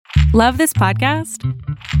Love this podcast?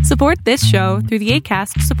 Support this show through the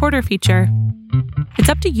Acast supporter feature. It's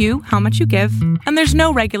up to you how much you give, and there's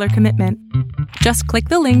no regular commitment. Just click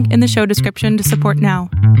the link in the show description to support now.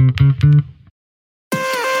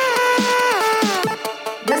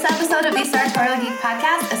 This episode of the Sartorial Geek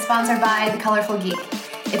podcast is sponsored by The Colorful Geek.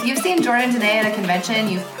 If you've seen Jordan today at a convention,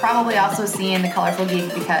 you've probably also seen The Colorful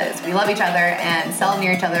Geek because we love each other and sell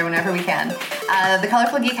near each other whenever we can. The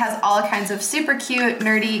Colorful Geek has all kinds of super cute,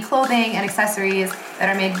 nerdy clothing and accessories that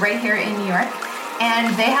are made right here in New York.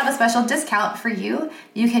 And they have a special discount for you.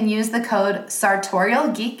 You can use the code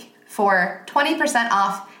SartorialGeek for 20%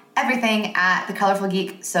 off everything at The Colorful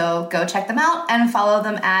Geek. So go check them out and follow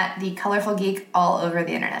them at The Colorful Geek all over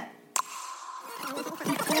the internet.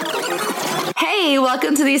 Hey,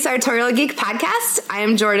 welcome to the Sartorial Geek podcast. I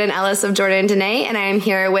am Jordan Ellis of Jordan Dene, and I am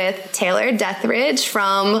here with Taylor Deatherage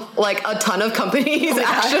from like a ton of companies,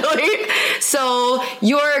 actually. So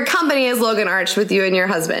your company is Logan Arch with you and your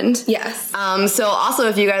husband. Yes. So also,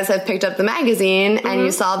 if you guys have picked up the magazine and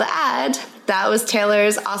you saw the ad, that was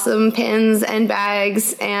Taylor's awesome pins and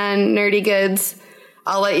bags and nerdy goods.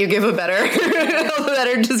 I'll let you give a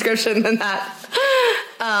better description than that.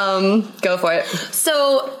 Go for it.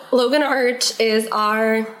 So Logan Arch is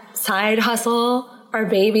our side hustle, our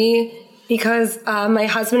baby, because my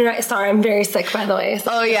husband and I, sorry, I'm very sick, by the way.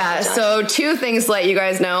 So two things to let you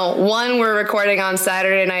guys know. One, we're recording on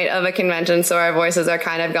Saturday night of a convention, so our voices are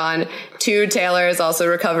kind of gone. Two, Taylor is also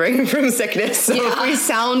recovering from sickness, so if we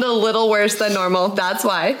sound a little worse than normal, that's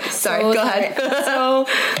why. Sorry, go ahead. So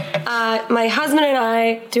my husband and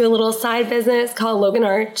I do a little side business called Logan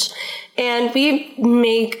Arch, and we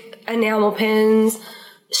make enamel pins,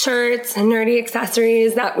 shirts, and nerdy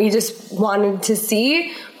accessories that we just wanted to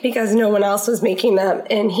see because no one else was making them.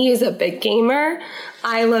 And he's a big gamer.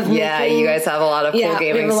 I love making... Yeah, you guys have a lot of cool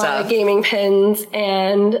gaming we have stuff. a lot of gaming pins.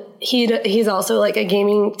 And he's also like a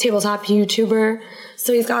gaming tabletop YouTuber.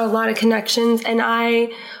 So he's got a lot of connections. And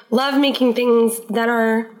I love making things that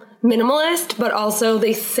are minimalist, but also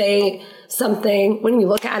they say something when you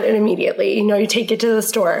look at it immediately. You know, you take it to the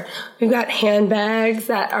store. We've got handbags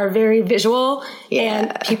that are very visual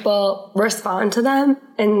and people respond to them.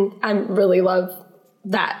 And I really love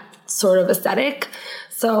that sort of aesthetic.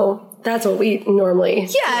 So that's what we normally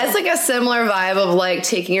do. It's like a similar vibe of like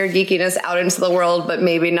taking your geekiness out into the world, but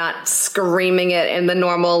maybe not screaming it in the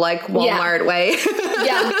normal like Walmart way.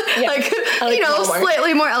 Like Walmart.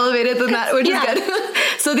 Slightly more elevated than that, which is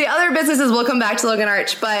good. So the other businesses will come back to Logan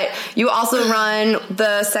Arch, but you also run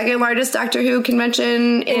the second largest Doctor Who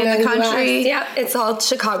convention in the country. Yeah, it's called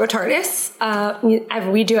Chicago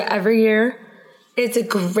TARDIS. We do it every year. It's a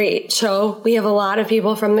great show. We have a lot of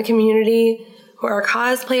people from the community who are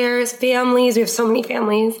cosplayers, families. We have so many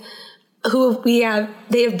families who they have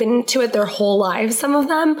been to it their whole lives, some of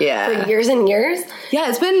them, for years and years. Yeah,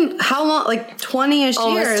 it's been how long? Like 20-ish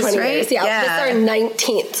years, 20 right? Years. Yeah, this is our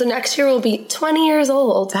 19th. So next year we'll be 20 years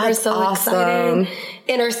old. That's We're so excited.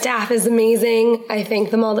 And our staff is amazing. I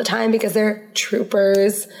thank them all the time because they're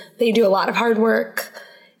troopers. They do a lot of hard work.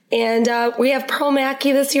 And we have Pearl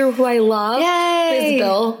Mackey this year, who I love. Yay! Is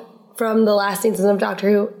Bill from the last season of Doctor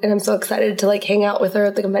Who, and I'm so excited to like hang out with her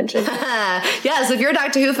at the convention. So if you're a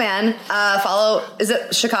Doctor Who fan, follow, is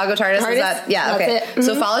it Chicago TARDIS? Is that? Yeah, okay. Mm-hmm.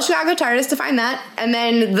 So follow Chicago TARDIS to find that. And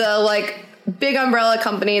then the like big umbrella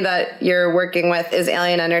company that you're working with is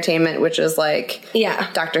Alien Entertainment, which is like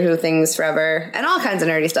Doctor Who things forever and all kinds of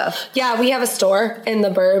nerdy stuff. Yeah, we have a store in the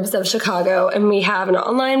burbs of Chicago, and we have an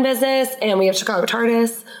online business, and we have Chicago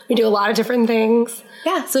TARDIS. We do a lot of different things.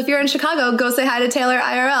 Yeah, so if you're in Chicago, go say hi to Taylor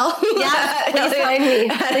IRL. Yeah, please find me.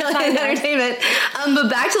 Alien Entertainment. But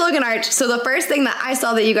back to Logan Arch. So the first thing that I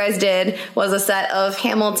saw that you guys did was a set of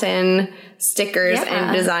Hamilton stickers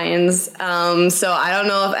and designs. So I don't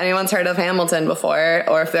know if anyone's heard of Hamilton before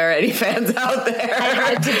or if there are any fans out there. I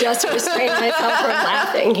had to just restrain myself from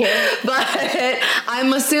laughing here. But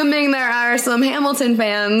I'm assuming there are some Hamilton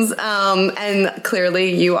fans, and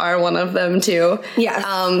clearly you are one of them too.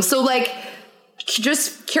 Yes. So like,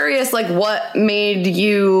 just curious, like, what made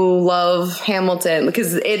you love Hamilton?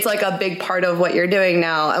 Because it's, like, a big part of what you're doing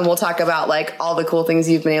now, and we'll talk about, like, all the cool things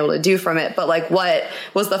you've been able to do from it. But, like, what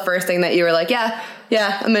was the first thing that you were like, yeah,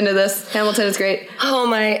 I'm into this. Hamilton is great. Oh,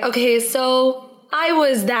 my. Okay, so I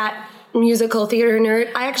was that musical theater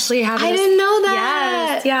nerd. I actually have... I didn't know that.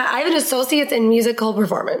 Yes, yeah. I have an associate's in musical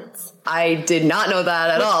performance. I did not know that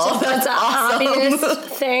at all. That's awesome. Hobbyist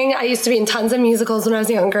thing. I used to be in tons of musicals when I was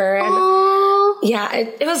younger. And yeah,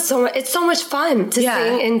 it was it's so much fun to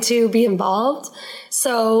sing and to be involved.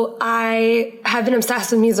 So I have been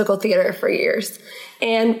obsessed with musical theater for years.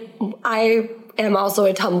 And I am also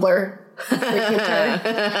a Tumblr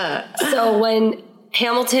frequenter. So when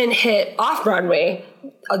Hamilton hit off-Broadway,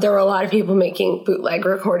 there were a lot of people making bootleg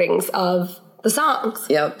recordings of the songs.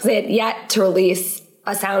 Yep. They had yet to release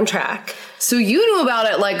a soundtrack. So you knew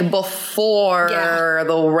about it like before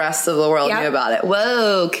the rest of the world knew about it.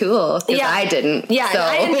 Whoa, cool. Because I didn't. Yeah, so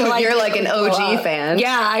I didn't know. You're like an OG fan.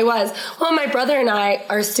 Yeah, I was. Well, my brother and I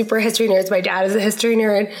are super history nerds. My dad is a history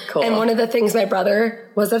nerd. Cool. And one of the things my brother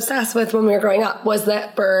was obsessed with when we were growing up was the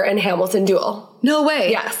Burr and Hamilton duel. No way.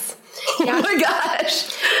 Yes. Oh my gosh.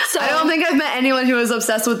 So, I don't think I've met anyone who was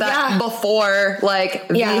obsessed with that before, like,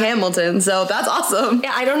 the Hamilton. So that's awesome.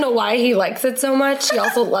 Yeah, I don't know why he likes it so much. He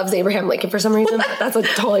also loves Abraham Lincoln for some reason. But that's a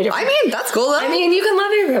totally different... I mean, that's cool, though. I mean, you can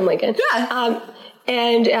love Abraham Lincoln.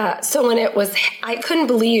 Yeah. So when it was... I couldn't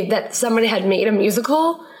believe that somebody had made a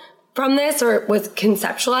musical from this, or was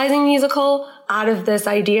conceptualizing musical out of this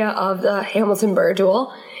idea of the Hamilton-Burr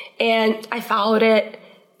duel. And I followed it.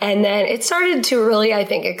 And then it started to really, I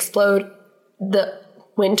think, explode the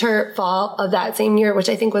winter, fall of that same year, which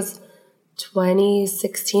I think was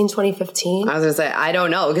 2016, 2015. I was going to say, I don't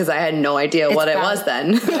know, because I had no idea what it was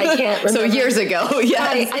then. I can't remember. So years ago, yes.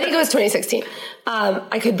 I think it was 2016.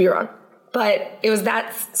 I could be wrong. But it was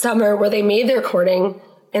that summer where they made the recording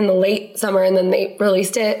in the late summer, and then they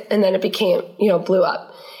released it, and then it became, blew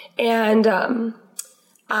up. And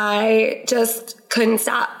I just couldn't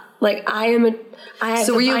stop. Like,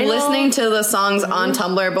 So were you listening to the songs on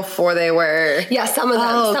Tumblr before they were... Yeah, some of them.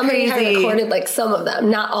 Oh, Somebody crazy. had recorded, like, some of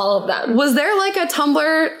them, not all of them. Was there, like, a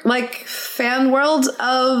Tumblr, like, fan world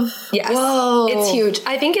of... Yes. Whoa. It's huge.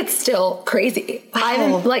 I think it's still crazy. Wow.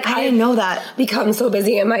 I didn't know that. Become so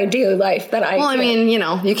busy in my daily life that I... Well, I mean,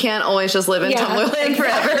 you can't always just live in Tumblr land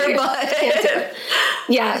forever, but...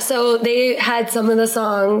 Yeah, so they had some of the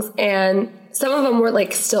songs, and some of them were,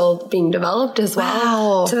 like, still being developed as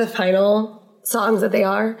well to the final songs that they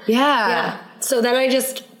are. Yeah. So then I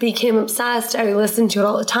just became obsessed. I listened to it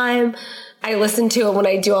all the time. I listen to it when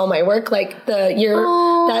I do all my work. Like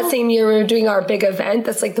that same year we were doing our big event.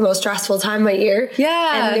 That's like the most stressful time of my year.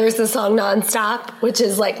 Yeah. And there's the song Nonstop, which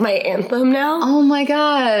is like my anthem now. Oh my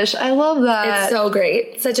gosh. I love that. It's so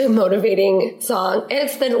great. Such a motivating song. And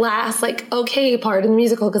it's the last okay part of the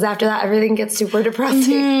musical, because after that everything gets super depressing.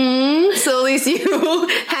 Mm-hmm. So at least you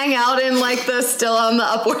hang out in like the still on the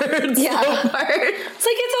upwards part. It's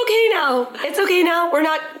like, it's okay now. It's okay now. We're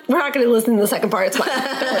not going to listen to the second part. It's fine. Yeah,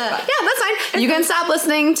 that's fine. You can stop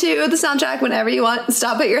listening to the soundtrack whenever you want.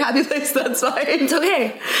 Stop at your happy place. That's fine. It's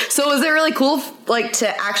okay. So was it really cool, like, to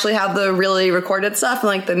actually have the really recorded stuff and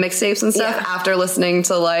like the mixtapes and stuff after listening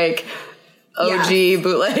to like OG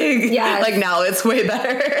bootleg? Yeah. Like now it's way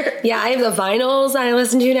better. Yeah, I have the vinyls I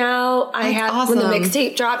listen to now. I have when the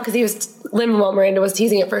mixtape dropped, because Lin-Manuel Miranda was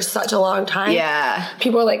teasing it for such a long time. Yeah.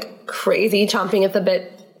 People were like crazy, chomping at the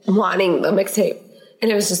bit, wanting the mixtape. And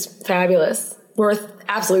it was just fabulous.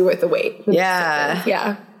 Absolutely worth the wait. Yeah.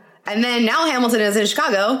 Yeah. And then now Hamilton is in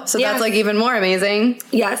Chicago, so that's like even more amazing.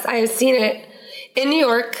 Yes, I have seen it in New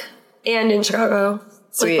York and in Chicago.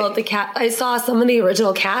 Sweet. With both the cast. I saw some of the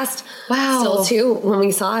original cast. Wow. Still too when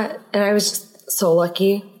we saw it, and I was just so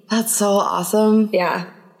lucky. That's so awesome. Yeah,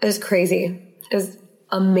 it was crazy. It was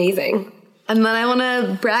amazing. And then I want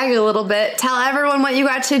to brag a little bit. Tell everyone what you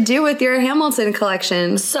got to do with your Hamilton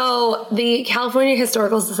collection. So the California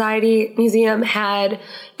Historical Society Museum had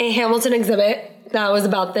a Hamilton exhibit that was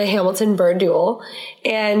about the Hamilton-Burr duel.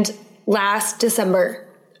 And last December,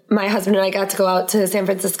 my husband and I got to go out to San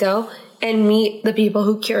Francisco and meet the people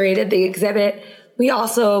who curated the exhibit. We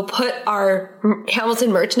also put our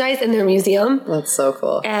Hamilton merchandise in their museum. That's so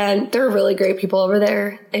cool. And they're really great people over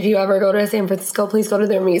there. If you ever go to San Francisco, please go to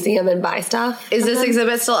their museum and buy stuff. Is this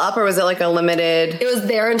exhibit still up, or was it like a limited? It was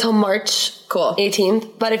there until March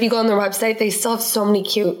 18th. But if you go on their website, they still have so many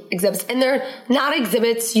cute exhibits. And they're not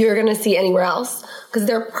exhibits you're going to see anywhere else, because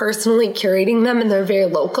they're personally curating them, and they're very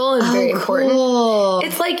local and very important. Cool.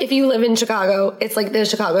 It's like if you live in Chicago, it's like the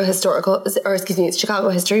Chicago Chicago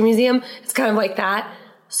History Museum. It's kind of like that.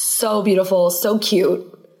 So beautiful, so cute.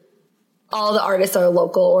 All the artists are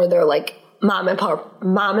local, or they're like mom and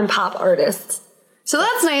pop artists. So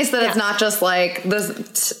that's nice that it's not just like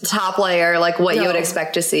the top layer, like what you would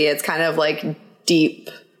expect to see. It's kind of like deep,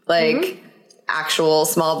 like actual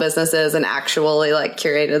small businesses and actually like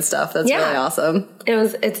curated stuff. That's really awesome.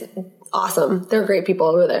 It's awesome. They're great people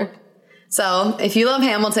over there. So if you love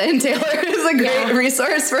Hamilton, Taylor is a great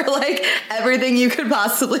resource for like everything you could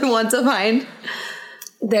possibly want to find.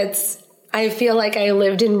 I feel like I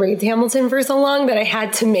lived and breathed Hamilton for so long that I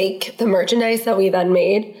had to make the merchandise that we then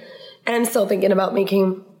made. And I'm still thinking about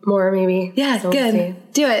making more, maybe. Yeah, so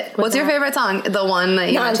good. Do it. What's your favorite song? The one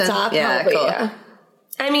that you mentioned? Nonstop, yeah, probably, cool. yeah.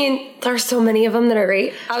 I mean, there's so many of them that are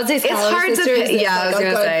great. I would say Schuyler Sisters is I was like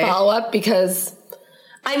a gonna good say. follow-up because,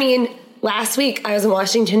 I mean, last week I was in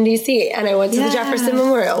Washington, D.C., and I went to the Jefferson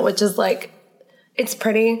Memorial, which is like, it's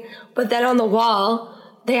pretty. But then on the wall,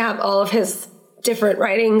 they have all of his different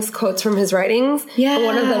writings, quotes from his writings. Yeah. And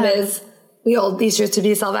one of them is, we hold these truths to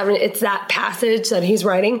be self-evident. It's that passage that he's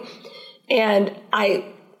writing. And I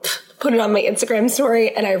put it on my Instagram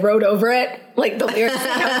story and I wrote over it, like the lyrics.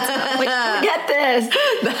 Like, forget this.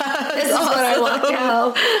 This is what I want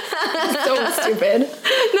now. So stupid.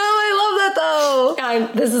 No, I love that though.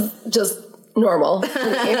 This is just normal for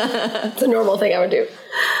me. It's a normal thing I would do.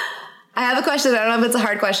 I have a question. I don't know if it's a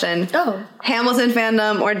hard question. Oh. Hamilton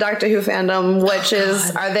fandom or Doctor Who fandom, which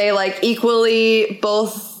are they like equally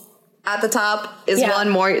both at the top? Is one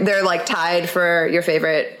more, they're like tied for your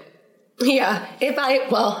favorite? Yeah. If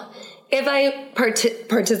I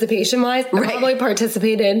participation-wise, I probably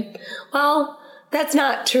participated. Well, that's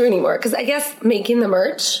not true anymore because I guess making the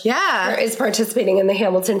merch is participating in the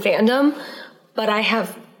Hamilton fandom. But I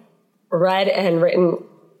have read and written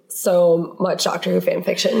so much Doctor Who fan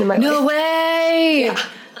fiction in my life. No way! Yeah.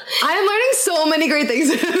 I'm learning so many great things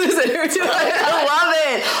in this interview. I love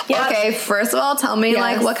it. Yep. Okay, first of all, tell me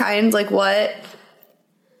like what kinds, like what,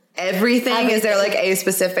 everything? Is there like a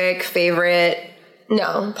specific favorite?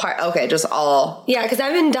 No. Part? Okay, just all. Yeah, because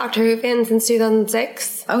I've been a Doctor Who fan since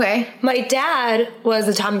 2006. Okay. My dad was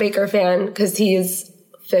a Tom Baker fan because he's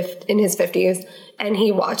in his 50s, and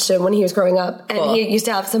he watched it when he was growing up. And he used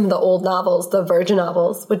to have some of the old novels, the Virgin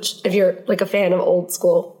novels, which if you're like a fan of old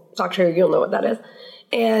school Doctor Who, you'll know what that is.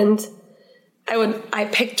 And I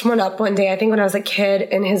picked one up one day, I think when I was a kid,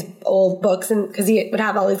 in his old books, and because he would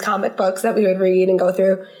have all these comic books that we would read and go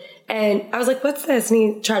through. And I was like, what's this? And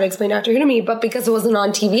he tried to explain Doctor Who to me, but because it wasn't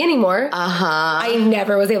on TV anymore, I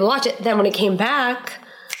never was able to watch it. Then when it came back,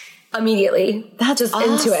 immediately, that's just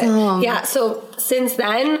awesome. into it. Yeah, so since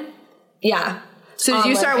then, So did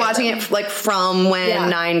you start watching it like from when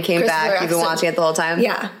 9 came back? You've been watching it the whole time?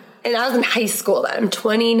 Yeah. And I was in high school then. I'm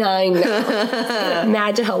 29 now.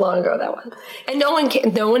 Imagine how long ago that was. And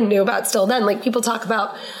no one knew about Still Then. Like, people talk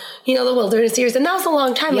about, the Wilderness Years, and that was a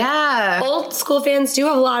long time. Yeah. Like, old school fans do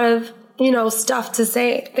have a lot of, stuff to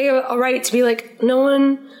say. They have a right to be like, no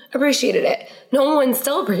one appreciated it. No one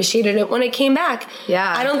still appreciated it when it came back.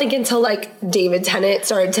 Yeah. I don't think until, like, David Tennant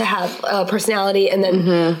started to have a personality, and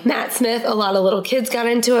then Matt Smith, a lot of little kids got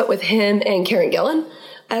into it with him and Karen Gillan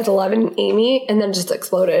as 11 and Amy, and then just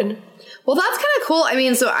exploded. Well, that's kind of cool. I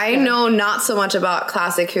mean, so I know not so much about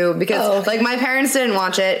Classic Who because, like, my parents didn't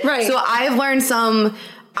watch it. Right. So I've learned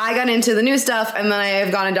I got into the new stuff, and then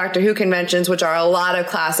I've gone to Doctor Who conventions, which are a lot of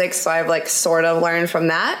classics, so I've, like, sort of learned from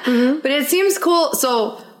that. But it seems cool.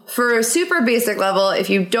 So for a super basic level, if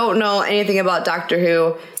you don't know anything about Doctor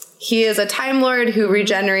Who, he is a Time Lord who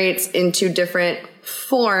regenerates into different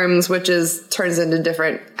forms, which turns into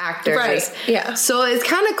different actors. Right, yeah. So it's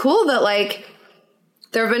kind of cool that, like,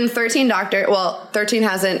 there have been 13 Doctor... Well, 13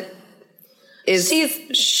 hasn't...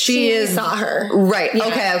 She saw her. Right, Yeah.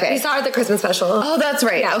 okay. We saw her at the Christmas special. Oh, that's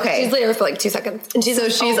right, Yeah, okay. she's there for like 2 seconds. And she's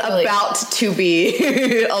about to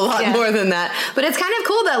be a lot more than that. But it's kind of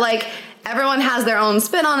cool that, like, everyone has their own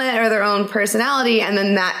spin on it or their own personality, and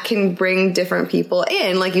then that can bring different people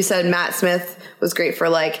in. Like you said, Matt Smith was great for,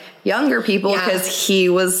 like, younger people because he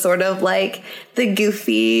was sort of like the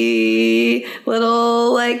goofy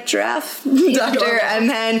little, like, giraffe doctor. And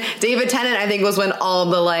then David Tennant, I think, was when all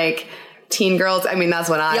the, like, teen girls, I mean, that's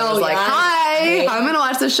when I was like, hi, I'm going to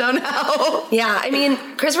watch the show now. Yeah, I mean,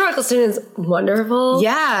 Christopher Eccleston is wonderful.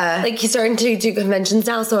 Yeah. Like, he's starting to do conventions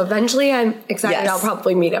now, so eventually I'm excited I'll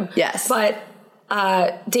probably meet him. Yes. But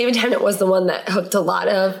David Tennant was the one that hooked a lot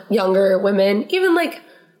of younger women, even, like,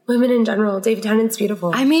 women in general. David Tennant's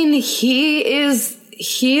beautiful. I mean, he's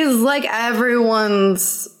like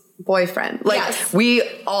everyone's boyfriend. Like, we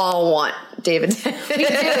all want David Tennant. We do,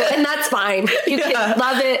 and that's fine. You can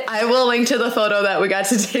love it. I will link to the photo that we got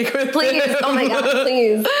to take with Please. him. Oh my God,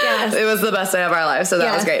 please. Yes. It was the best day of our lives, so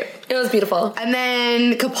that was great. It was beautiful. And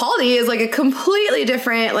then Capaldi is like a completely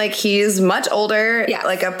different, like, he's much older,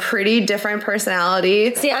 like a pretty different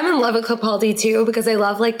personality. See, I'm in love with Capaldi too because I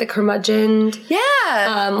love, like, the curmudgeon,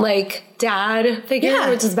 like, dad figure,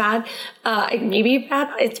 which is bad. Maybe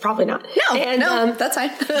bad. It's probably not. No, that's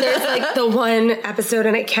fine. There's, like, the one episode,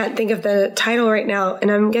 and I can't think of the title right now, and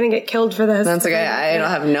I'm gonna get killed for this. That's okay. I don't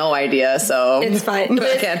have no idea, so it's fine.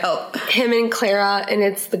 I can't help. Him and Clara, and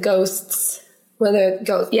it's the ghosts. Where the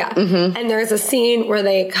ghosts, and there's a scene where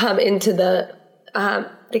they come into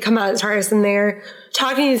they come out as TARDIS, and they're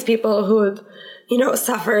talking to these people who have,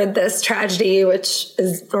 suffered this tragedy, which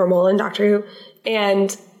is normal in Doctor Who,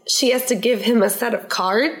 and she has to give him a set of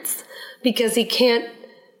cards because he can't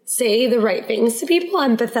say the right things to people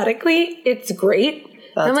empathetically. It's great.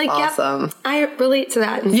 That's I'm like, awesome. Yep, I relate to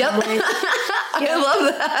that in some way. I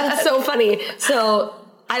love that. It's so funny. So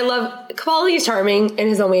I love Kabali is charming in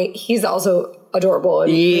his own way. He's also adorable.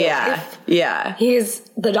 Yeah. He's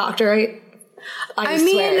the doctor. I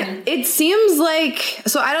swear. mean, it seems like,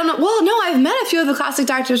 so I don't know. Well, no, I've met a few of the classic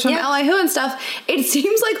doctors from LI Who and stuff. It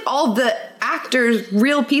seems like all the actors,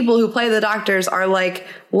 real people who play the doctors are like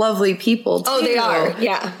lovely people too. Oh, they are.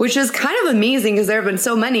 Yeah. Which is kind of amazing because there have been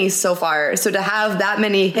so many so far. So to have that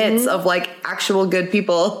many hits of like actual good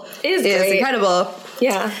people is incredible.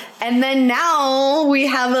 Yeah. And then now we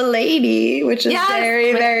have a lady, which is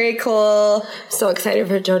very, very cool. So excited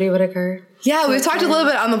for Jodie Whittaker. Yeah, we've talked a little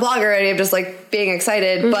bit on the blog already of just like being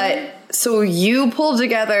excited, but so you pulled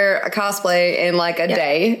together a cosplay in like a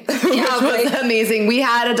day, which was amazing. We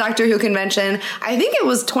had a Doctor Who convention. I think it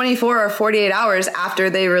was 24 or 48 hours after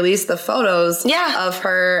they released the photos of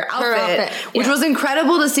her outfit, which was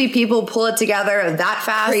incredible to see people pull it together that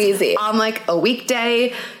fast on like a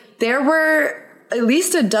weekday. There were at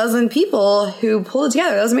least a dozen people who pulled it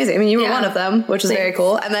together. That was amazing. I mean, you were one of them, which is very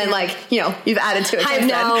cool. And then, like, you know, you've added to it. I've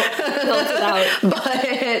now built it out.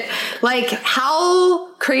 But, like,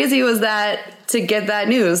 how crazy was that to get that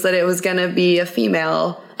news that it was going to be a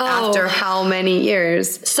female after how many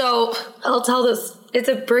years? So, I'll tell this. It's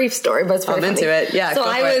a brief story, but it's very funny. I'm into it. Yeah, so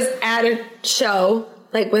I was at a show,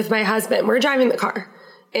 like, with my husband. We're driving the car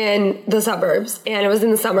in the suburbs, and it was in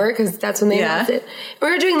the summer because that's when they announced it. We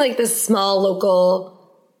were doing like this small local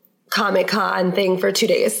Comic-Con thing for 2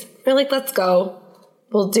 days. We're like, let's go.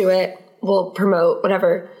 We'll do it. We'll promote,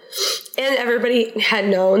 whatever. And everybody had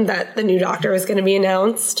known that the new Doctor was going to be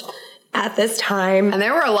announced at this time. And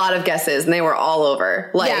there were a lot of guesses, and they were all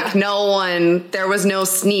over. Like, no one, there was no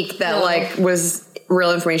sneak that like was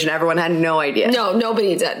real information. Everyone had no idea. No,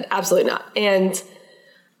 nobody did. Absolutely not. And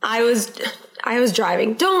I was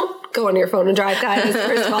driving. Don't go on your phone and drive, guys,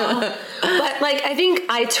 first of all. But, like, I think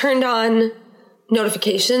I turned on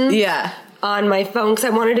notifications on my phone because I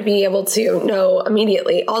wanted to be able to know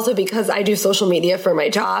immediately. Also because I do social media for my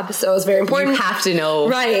job, so it was very important. You have to know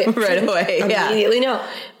right away. Immediately know.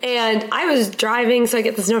 And I was driving, so I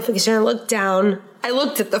get this notification. I looked down. I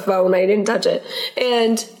looked at the phone. I didn't touch it.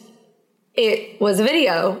 And it was a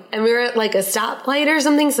video, and we were at like a stoplight or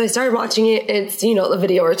something, so I started watching it. It's, you know, the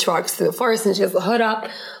video where she walks through the forest and she has the hood up,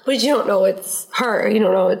 but you don't know it's her. You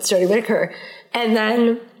don't know it's Jodie Whittaker. And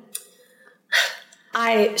then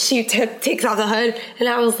she takes off the hood, and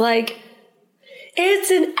I was like, it's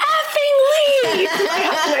an effing lead!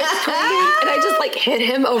 And I just like hit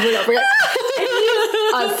him over and over. And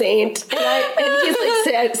he's a saint. And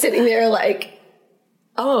he's like sitting there like,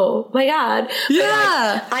 oh my God.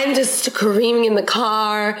 Yeah. Like, I'm just screaming in the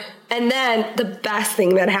car. And then the best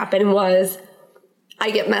thing that happened was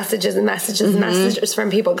I get messages and messages and messages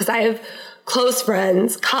from people because I have close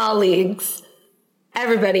friends, colleagues,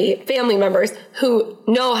 everybody, family members who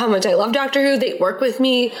know how much I love Doctor Who. They work with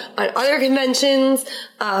me on other conventions.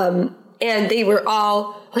 And they were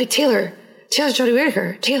all like, Taylor's Jodie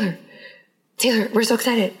Whittaker. Taylor, we're so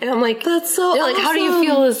excited. And I'm like, that's so they're awesome. Like, how do you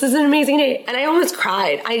feel? This is an amazing day. And I almost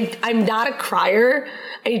cried. I'm not a crier.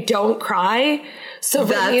 I don't cry. So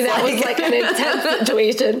for me, that was like an intense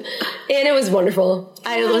situation. And it was wonderful.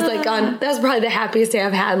 I was like, that's probably the happiest day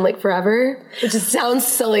I've had in like forever. It just sounds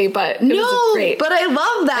silly, but it was great. But I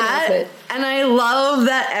love that. And I love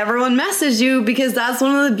that everyone messaged you because that's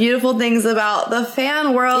one of the beautiful things about the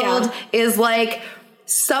fan world is like,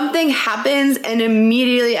 something happens and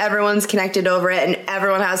immediately everyone's connected over it and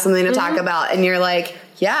everyone has something to talk about. And you're like,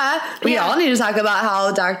 we all need to talk about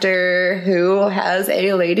how Doctor Who has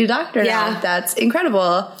a lady doctor now. That's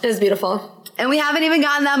incredible. It was beautiful. And we haven't even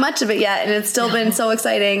gotten that much of it yet. And it's still been so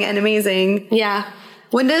exciting and amazing. Yeah.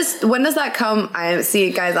 When does that come? I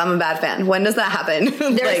see, guys, I'm a bad fan. When does that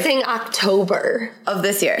happen? They're saying October. Of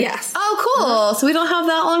this year? Yes. Oh, cool. So we don't have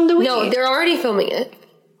that long to wait. No, they're already filming it.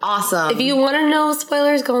 Awesome. If you want to know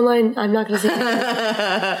spoilers, go online. I'm not going to say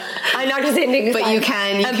anything. I'm not going to say anything. But you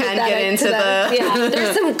can get into the... Yeah,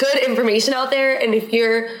 there's some good information out there. And if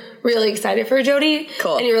you're really excited for Jodie,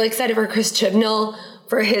 and you're really excited for Chris Chibnall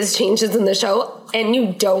for his changes in the show, and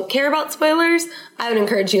you don't care about spoilers, I would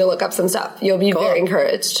encourage you to look up some stuff. You'll be very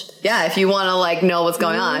encouraged. Yeah, if you want to like know what's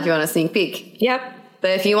going on, if you want a sneak peek. Yep. But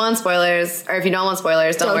if you want spoilers, or if you don't want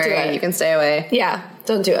spoilers, don't worry. You can stay away. Yeah,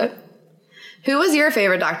 don't do it. Who was your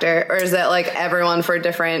favorite Doctor? Or is it like everyone for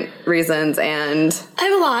different reasons? And I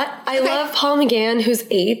have a lot. I love Paul McGann, who's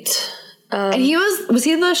 8. And he was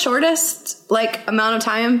he the shortest like amount of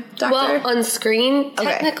time Doctor? Well, on screen,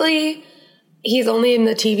 technically, he's only in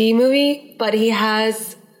the TV movie, but he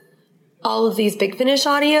has all of these Big Finish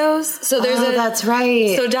audios. So there's that's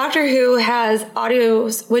right. So Doctor Who has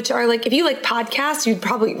audios, which are like, if you like podcasts, you'd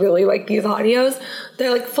probably really like these audios.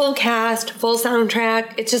 They're like full cast, full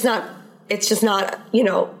soundtrack. It's just not, you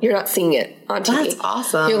know, you're not seeing it on TV. That's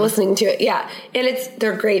awesome. You're listening to it. Yeah. And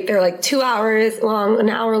they're great. They're like 2 hours long, an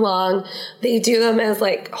hour long. They do them as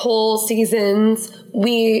like whole seasons.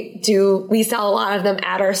 We sell a lot of them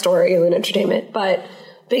at our store, Alien Entertainment, but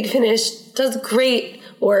Big Finish does great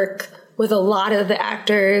work with a lot of the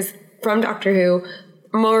actors from Doctor Who.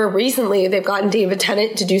 More recently, they've gotten David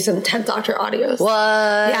Tennant to do some 10th Doctor audios. What?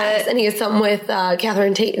 Yes, and he has some with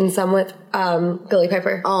Catherine Tate and some with Billie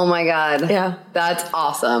Piper. Oh my God. Yeah. That's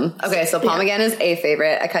awesome. Okay, so Palm Again is a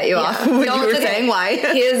favorite. I cut you off when you were saying why.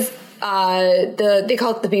 He is, they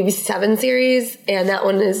call it the BBC7 series, and that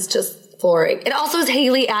one is just flooring. It also is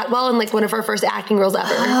Hayley Atwell and like one of our first acting roles ever.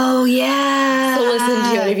 Oh yeah. So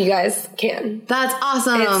listen to it if you guys can. That's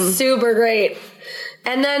awesome. It's super great.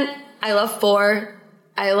 And then I love 4.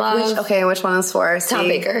 I love... Which one is 4? Tom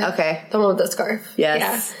Baker. Okay. The one with the scarf.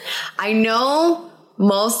 Yes. Yeah. I know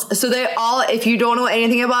most... So they all... If you don't know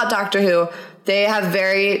anything about Doctor Who, they have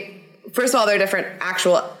very... First of all, they're different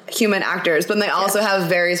actual human actors, but they also have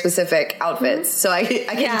very specific outfits. So I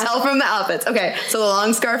can tell from the outfits. Okay, so the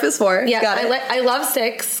long scarf is 4. Yeah, got it. I love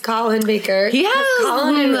 6, Colin Baker. He has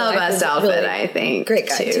Colin the best outfit, really, I think. Great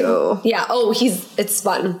guy, too. Yeah, it's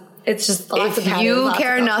fun. It's just lots of patterns. If you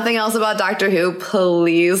care nothing else about Doctor Who,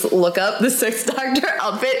 please look up the 6th Doctor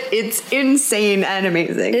outfit. It's insane and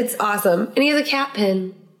amazing. It's awesome. And he has a cat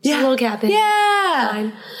pin. Yeah. A little cat pin. Yeah.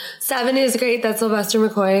 Fine. 7 is great. That's Sylvester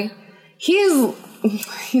McCoy.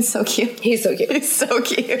 He's so cute. He's so cute. He's so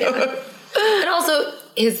cute. Yeah. And also,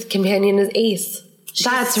 his companion is Ace.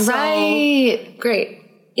 That's right. Great.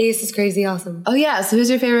 Ace is crazy awesome. Oh yeah, so who's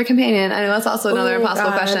your favorite companion? I know that's also another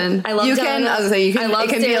impossible question. I love you Donna. Can. I was gonna say you can. I love it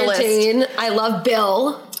can be a list. Jane. I love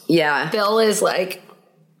Bill. Yeah, Bill is like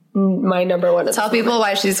my number one. Tell people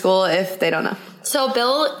why she's cool if they don't know. So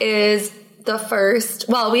Bill is the first.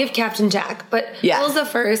 Well, we have Captain Jack, but Bill's the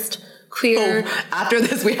first queer. Oh, after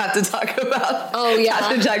this, we have to talk about. Oh yeah,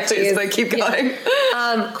 Captain Jack too. So keep going.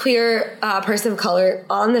 Yeah. Queer person of color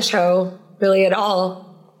on the show, really at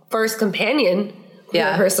all. First companion.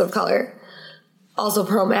 Yeah, person of color. Also,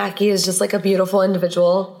 Pearl Mackie is just like a beautiful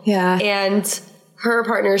individual. Yeah, and her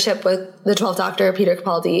partnership with the 12th Doctor, Peter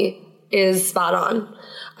Capaldi, is spot on.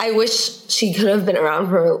 I wish she could have been around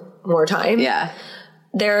for more time. Yeah,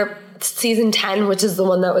 their season 10, which is the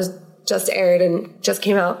one that was just aired and just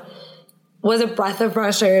came out, was a breath of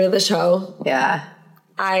fresh air to the show. Yeah,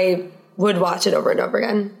 I would watch it over and over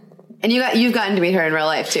again. And you've gotten to meet her in real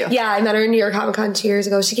life too. Yeah, I met her in New York Comic Con 2 years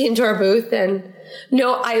ago. She came to our booth and.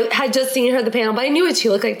 No, I had just seen her at the panel, but I knew what she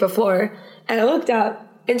looked like before. And I looked up,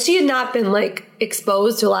 and she had not been like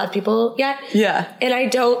exposed to a lot of people yet. Yeah. And I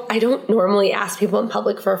don't normally ask people in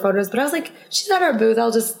public for photos, but I was like, she's at our booth.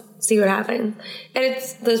 I'll just see what happens. And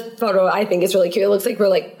this photo I think is really cute. It looks like we're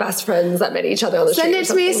like best friends that met each other on the street. Send it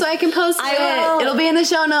to me so I can post it. I will. It'll be in the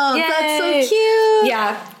show notes. Yay. That's so cute.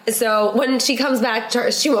 Yeah. So when she comes back to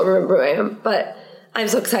her, she won't remember who I am, but I'm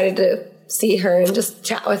so excited to see her and just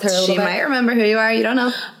chat with her a little bit. She might remember who you are. You don't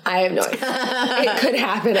know. I have no idea. It could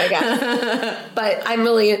happen, I guess. But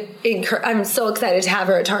I'm so excited to have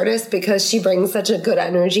her at TARDIS because she brings such a good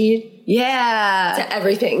energy. Yeah. To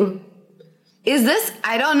everything. Is this,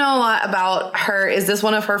 I don't know a lot about her. Is this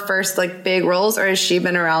one of her first like big roles or has she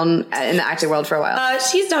been around in the acting world for a while?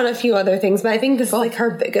 She's done a few other things, but I think this is like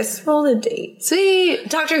her biggest role to date. Sweet.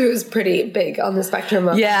 Doctor Who's pretty big on the spectrum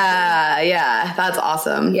of. Yeah. That's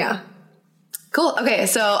awesome. Yeah. Cool. Okay,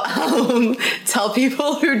 so tell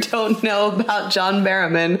people who don't know about John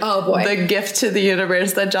Barrowman. Oh boy, the gift to the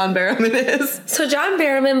universe that John Barrowman is. So John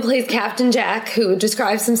Barrowman plays Captain Jack, who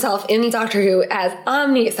describes himself in Doctor Who as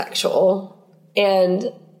omnisexual,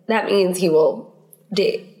 and that means he will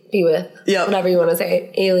be with whatever you want to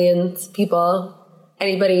say, aliens, people,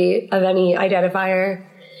 anybody of any identifier,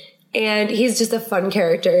 and he's just a fun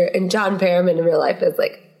character. And John Barrowman in real life is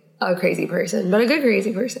like a crazy person, but a good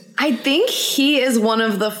crazy person. I think he is one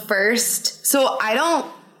of the first. So I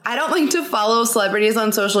don't like to follow celebrities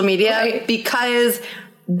on social media because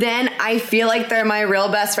then I feel like they're my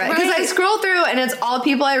real best friend. Because I scroll through and it's all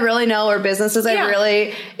people I really know or businesses I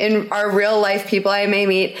really are real life people I may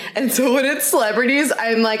meet. And so when it's celebrities,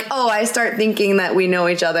 I'm like, oh, I start thinking that we know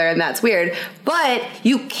each other and that's weird. But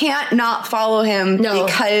you can't not follow him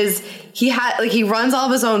because he runs all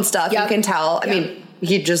of his own stuff. You can tell. I mean,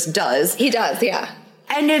 he just does. He does, yeah.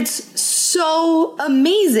 And it's so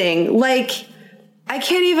amazing. Like, I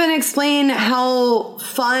can't even explain how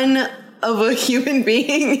fun of a human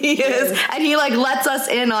being he is. And he like lets us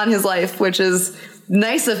in on his life, which is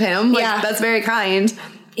nice of him. Like, that's very kind.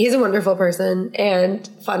 He's a wonderful person and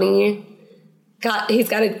funny. He's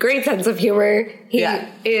got a great sense of humor. He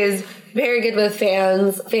is very good with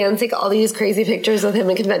fans. Fans take all these crazy pictures with him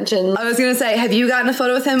at conventions. I was going to say, have you gotten a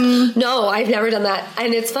photo with him? No, I've never done that.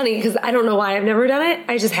 And it's funny because I don't know why I've never done it.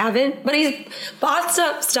 I just haven't. But he's bought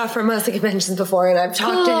stuff from us at conventions before, and I've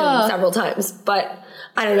talked to him several times. But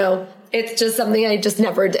I don't know. It's just something I just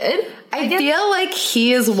never did. I feel like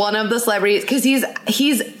he is one of the celebrities because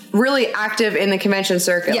he's really active in the convention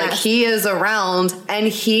circuit. Yes. Like, he is around, and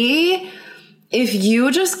if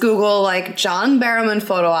you just Google, like, John Barrowman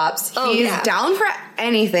photo ops, he's down for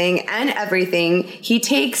anything and everything. He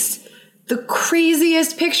takes the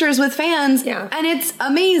craziest pictures with fans, and it's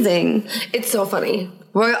amazing. It's so funny.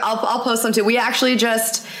 I'll post them, too. We actually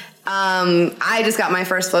just... I just got my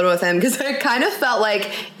first photo with him because I kind of felt like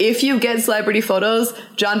if you get celebrity photos,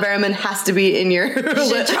 John Barrowman has to be in your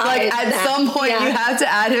list. Like, at some point you have to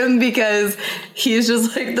add him because he's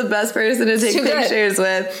just like the best person to take pictures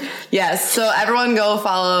with. Yes. So everyone go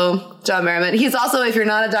follow John Barrowman. He's also, if you're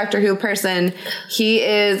not a Doctor Who person, he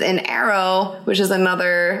is in Arrow, which is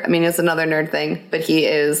another, I mean, it's another nerd thing, but he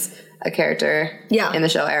is a character in the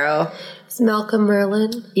show Arrow. It's Malcolm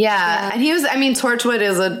Merlin. Yeah. And he was, I mean, Torchwood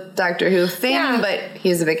is a Doctor Who thing, but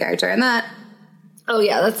he's a big character in that. Oh,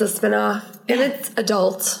 yeah, that's a spin-off. And it's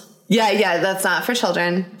adult. Yeah, that's not for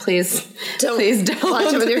children. Please don't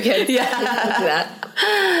watch it with your kids. Yeah. Don't do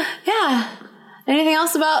that. Yeah. Anything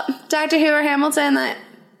else about Doctor Who or Hamilton that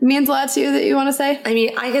means a lot to you that you want to say? I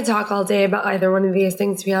mean, I could talk all day about either one of these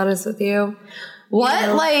things, to be honest with you.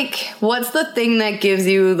 What's the thing that gives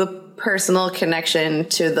you the personal connection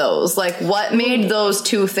to those? Like, what made those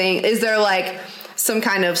two things? Is there like some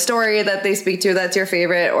kind of story that they speak to that's your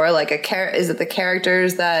favorite, or like is it the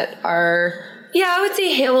characters that are? Yeah, I would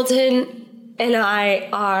say Hamilton and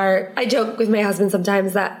I joke with my husband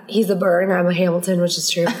sometimes that he's a Burr and I'm a Hamilton, which is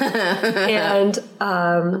true. And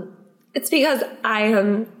it's because I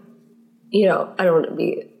am, I don't want to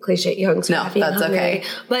be cliche, young, scrappy, no, that's okay.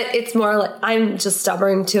 But it's more like I'm just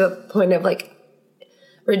stubborn to the point of like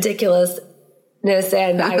ridiculousness,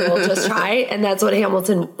 and I will just try. And that's what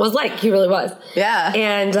Hamilton was like. He really was. Yeah.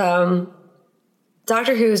 And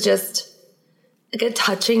Doctor Who is just like a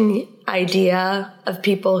touching idea of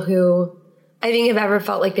people who I think have ever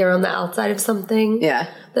felt like they're on the outside of something. Yeah.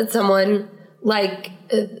 That someone like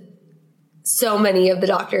so many of the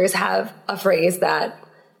doctors have a phrase that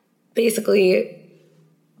basically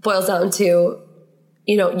boils down to,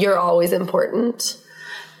 you're always important.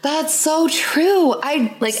 That's so true.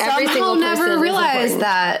 I like every single never realized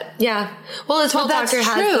that. Yeah. Well, the 12th Doctor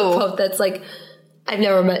has the quote that's like, I've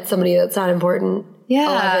never met somebody that's not important.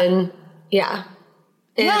 Yeah. 11. Yeah.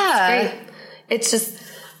 It's great. It's just,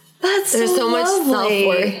 there's so much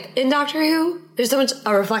self-worth in Doctor Who. There's so much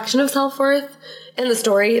a reflection of self-worth in the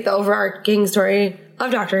story, the overarching story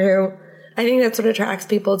of Doctor Who. I think that's what attracts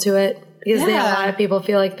people to it, because a lot of people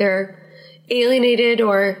feel like they're alienated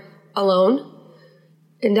or alone.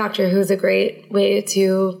 And Doctor Who is a great way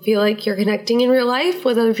to feel like you're connecting in real life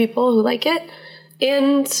with other people who like it,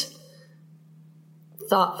 and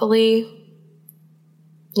thoughtfully,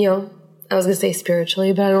 I was going to say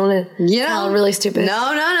spiritually, but I don't want to sound really stupid.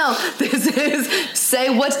 No. This is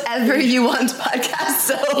say whatever you want podcast.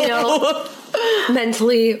 So,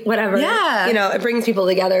 mentally, whatever. Yeah. It brings people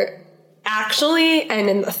together actually, and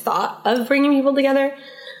in the thought of bringing people together.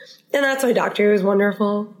 And that's why Doctor Who is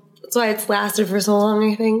wonderful. That's why it's lasted for so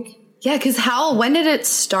long, I think. Yeah, because when did it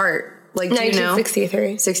start? Like, do you know?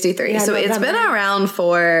 1963. 63. So it's been around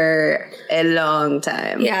for a long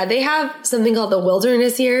time. Yeah, they have something called the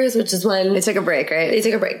Wilderness Years, which is when... They took a break, right? They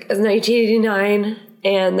took a break. It was 1989,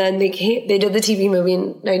 and then they did the TV movie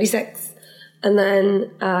in 96, and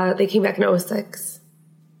then they came back in 06.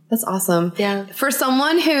 That's awesome. Yeah. For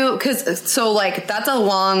someone who...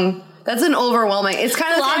 That's an overwhelming... It's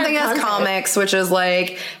kind of the same thing as comics, which is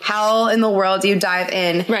like, how in the world do you dive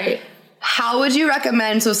in? Right. How would you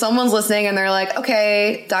recommend... So someone's listening and they're like,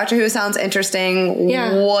 okay, Doctor Who sounds interesting.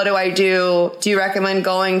 Yeah. What do I do? Do you recommend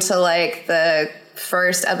going to like the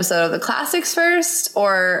first episode of the classics first?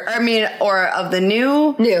 Or of the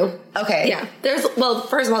new? New. Okay. Yeah.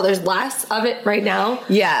 First of all, there's less of it right now.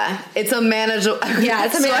 Yeah. It's a manageable... Yeah,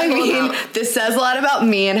 it's a manageable amount. This says a lot about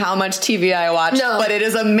me and how much TV I watch, but it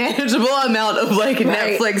is a manageable amount of like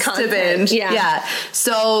Netflix content to binge. Yeah.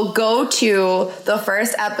 So go to the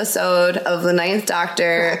first episode of the 9th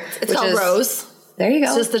Doctor. Correct. It's called Rose. There you go.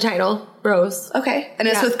 It's just the title, Rose. Okay. And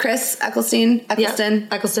it's with Chris Eccleston. Yeah.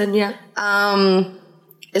 Eccleston, yeah.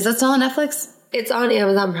 Is that still on Netflix? It's on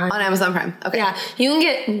Amazon Prime. On Amazon Prime. Okay. Yeah. You can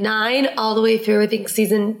get 9 all the way through, I think,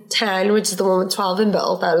 season 10, which is the one with 12 and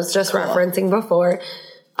Bill that I was just referencing before,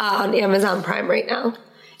 on Amazon Prime right now.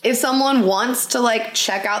 If someone wants to, like,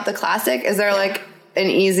 check out the classic, is there, like, an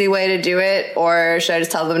easy way to do it? Or should I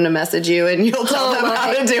just tell them to message you and you'll tell them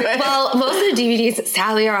how to do it? Well, most of the DVDs,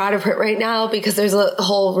 sadly, are out of print right now because there's a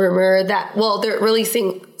whole rumor that, they're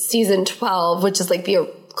releasing season 12, which is, like,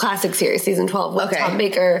 the classic series, season 12, with Tom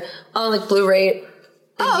Baker on, like, Blu-ray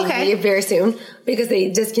DVD very soon because they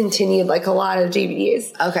discontinued, like, a lot of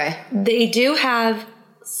DVDs. Okay. They do have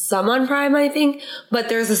some on Prime, I think, but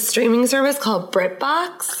there's a streaming service called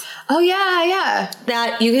BritBox. Oh, yeah.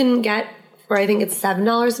 That you can get for, I think it's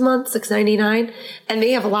 $7 a month, $6.99, and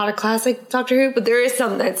they have a lot of classic Doctor Who, but there is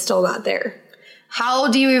some that's still not there. How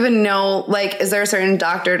do you even know, like, is there a certain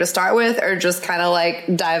doctor to start with, or just kind of,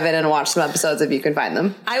 like, dive in and watch some episodes if you can find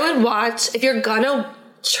them? I would watch, if you're gonna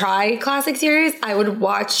try classic series, I would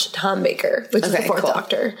watch Tom Baker, which is the fourth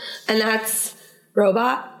Doctor. And that's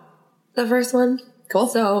Robot, the first one. Cool.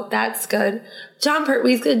 So that's good. John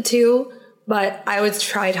Pertwee's good too, but I would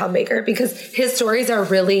try Tom Baker because his stories are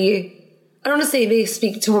really, I don't want to say they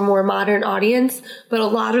speak to a more modern audience, but a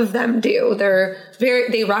lot of them do.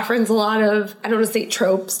 They reference a lot of, I don't want to say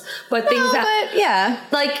tropes, but things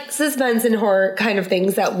like suspense and horror kind of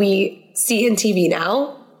things that we see in TV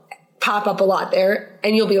now pop up a lot there,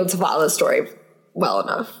 and you'll be able to follow the story well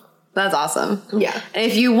enough. That's awesome. Yeah. And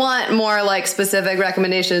if you want more, like, specific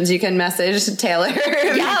recommendations, you can message Taylor.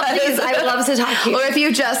 Yeah, please. I would love to talk to you. Or if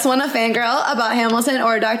you just want to fangirl about Hamilton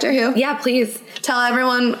or Doctor Who. Yeah, please. Tell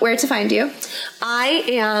everyone where to find you. I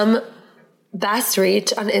am Best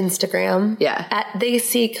Reach on Instagram. Yeah. At They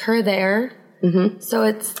Seek Her There. Mm-hmm. So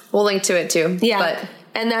it's... We'll link to it, too. Yeah.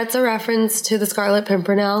 And that's a reference to The Scarlet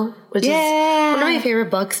Pimpernel, which is one of my favorite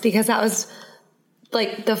books because that was...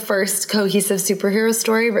 like the first cohesive superhero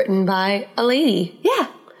story written by a lady. Yeah.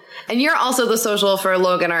 And you're also the social for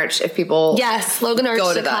Logan Arch if people Logan Arch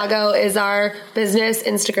Chicago is our business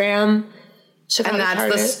Instagram. Chicago and that's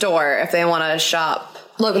Target. the store if they want to shop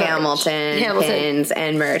Logan Hamilton pins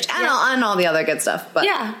and merch and all the other good stuff. But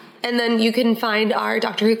yeah. And then you can find our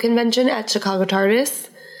Doctor Who convention at Chicago TARDIS.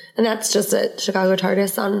 And that's just at Chicago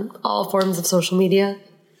TARDIS on all forms of social media.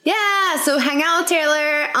 Yeah, so hang out with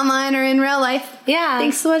Taylor online or in real life. Yeah.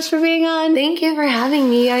 Thanks so much for being on. Thank you for having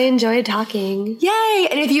me. I enjoyed talking. Yay!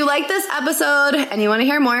 And if you like this episode and you want to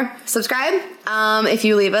hear more, subscribe. If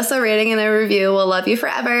you leave us a rating and a review, we'll love you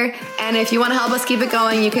forever. And if you want to help us keep it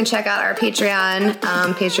going, you can check out our Patreon,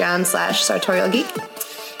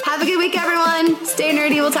 Patreon.com/sartorialgeek. Have a good week, everyone. Stay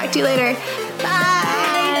nerdy. We'll talk to you later. Bye!